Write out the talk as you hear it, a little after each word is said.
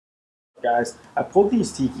Guys, I pulled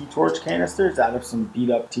these Tiki Torch canisters out of some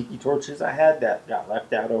beat up Tiki Torches I had that got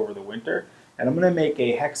left out over the winter. And I'm going to make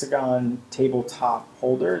a hexagon tabletop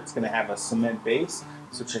holder. It's going to have a cement base,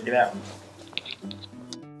 so check it out.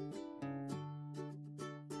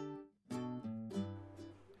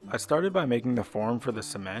 I started by making the form for the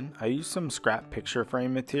cement. I used some scrap picture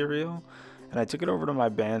frame material, and I took it over to my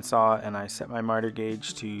bandsaw and I set my miter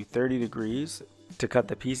gauge to 30 degrees to cut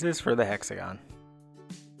the pieces for the hexagon.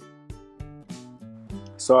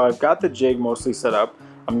 So I've got the jig mostly set up.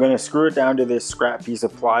 I'm going to screw it down to this scrap piece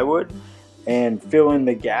of plywood and fill in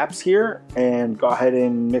the gaps here and go ahead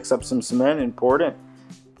and mix up some cement and pour it in.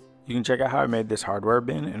 You can check out how I made this hardware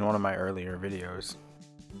bin in one of my earlier videos.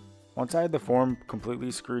 Once I had the form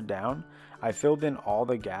completely screwed down, I filled in all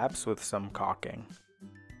the gaps with some caulking.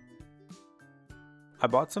 I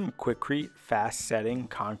bought some Quikrete fast setting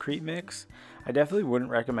concrete mix. I definitely wouldn't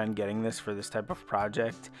recommend getting this for this type of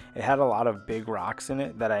project. It had a lot of big rocks in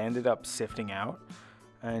it that I ended up sifting out.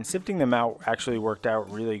 And sifting them out actually worked out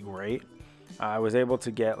really great. I was able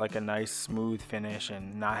to get like a nice smooth finish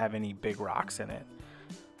and not have any big rocks in it.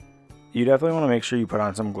 You definitely want to make sure you put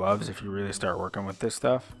on some gloves if you really start working with this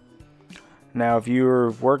stuff. Now, if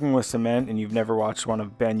you're working with cement and you've never watched one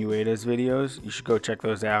of Ben Ueda's videos, you should go check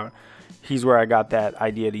those out. He's where I got that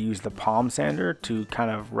idea to use the palm sander to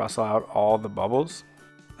kind of rustle out all the bubbles.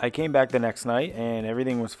 I came back the next night and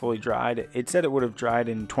everything was fully dried. It said it would have dried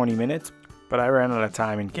in 20 minutes, but I ran out of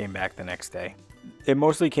time and came back the next day. It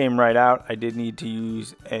mostly came right out. I did need to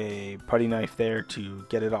use a putty knife there to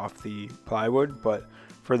get it off the plywood, but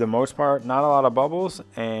for the most part, not a lot of bubbles,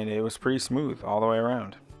 and it was pretty smooth all the way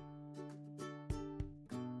around.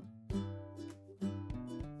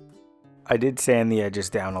 I did sand the edges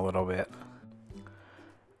down a little bit.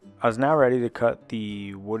 I was now ready to cut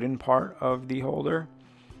the wooden part of the holder,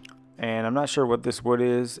 and I'm not sure what this wood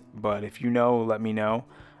is, but if you know, let me know.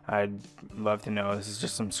 I'd love to know. This is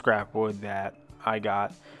just some scrap wood that I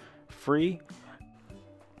got free.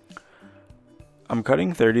 I'm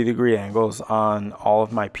cutting 30-degree angles on all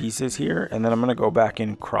of my pieces here, and then I'm going to go back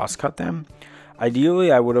and cross cut them.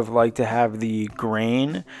 Ideally, I would have liked to have the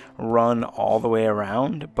grain run all the way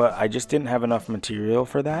around, but I just didn't have enough material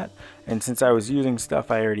for that. And since I was using stuff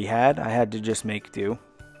I already had, I had to just make do.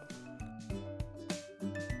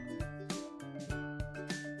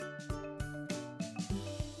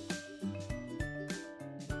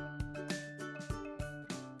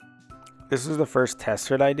 This was the first test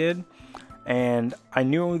fit I did, and I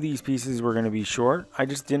knew these pieces were going to be short. I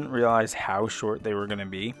just didn't realize how short they were going to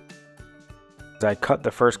be. I cut the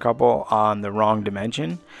first couple on the wrong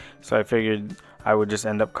dimension, so I figured I would just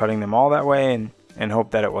end up cutting them all that way and hope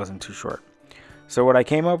that it wasn't too short. So what I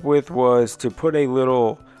came up with was to put a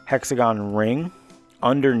little hexagon ring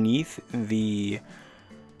underneath the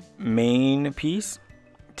main piece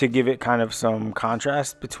to give it kind of some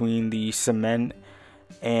contrast between the cement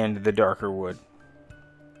and the darker wood.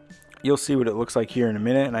 You'll see what it looks like here in a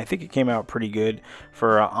minute, and I think it came out pretty good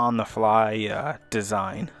for an on-the-fly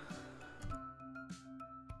design.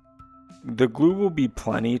 The glue will be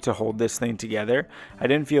plenty to hold this thing together. I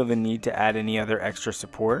didn't feel the need to add any other extra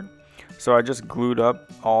support, so I just glued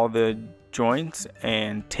up all the joints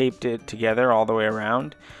and taped it together all the way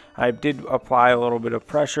around. I did apply a little bit of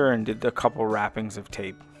pressure and did a couple wrappings of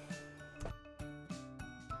tape.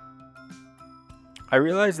 I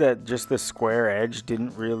realized that just the square edge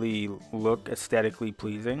didn't really look aesthetically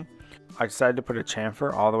pleasing. I decided to put a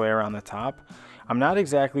chamfer all the way around the top. I'm not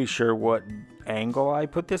exactly sure what angle I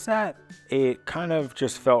put this at. It kind of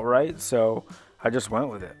just felt right, so I just went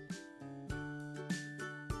with it.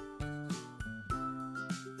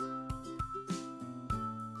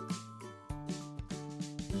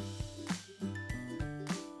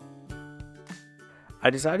 I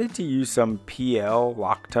decided to use some PL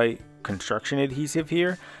Loctite construction adhesive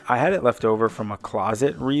here. I had it left over from a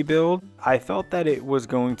closet rebuild. I felt that it was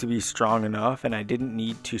going to be strong enough and I didn't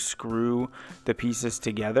need to screw the pieces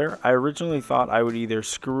together. I originally thought I would either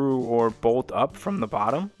screw or bolt up from the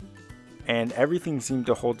bottom, and everything seemed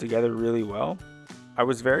to hold together really well. I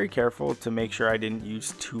was very careful to make sure I didn't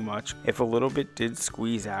use too much. If a little bit did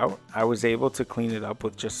squeeze out, I was able to clean it up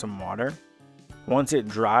with just some water. Once it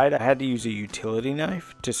dried, I had to use a utility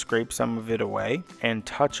knife to scrape some of it away and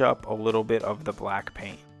touch up a little bit of the black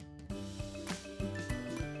paint.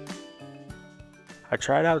 I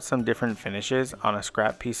tried out some different finishes on a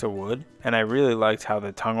scrap piece of wood, and I really liked how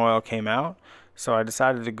the tung oil came out, so I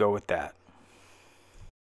decided to go with that.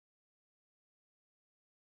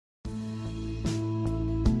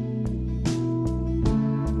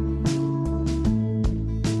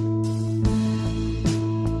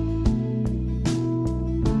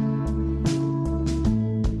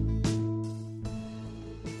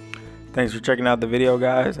 Thanks for checking out the video,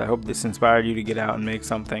 guys. I hope this inspired you to get out and make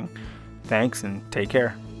something. Thanks, and take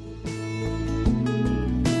care.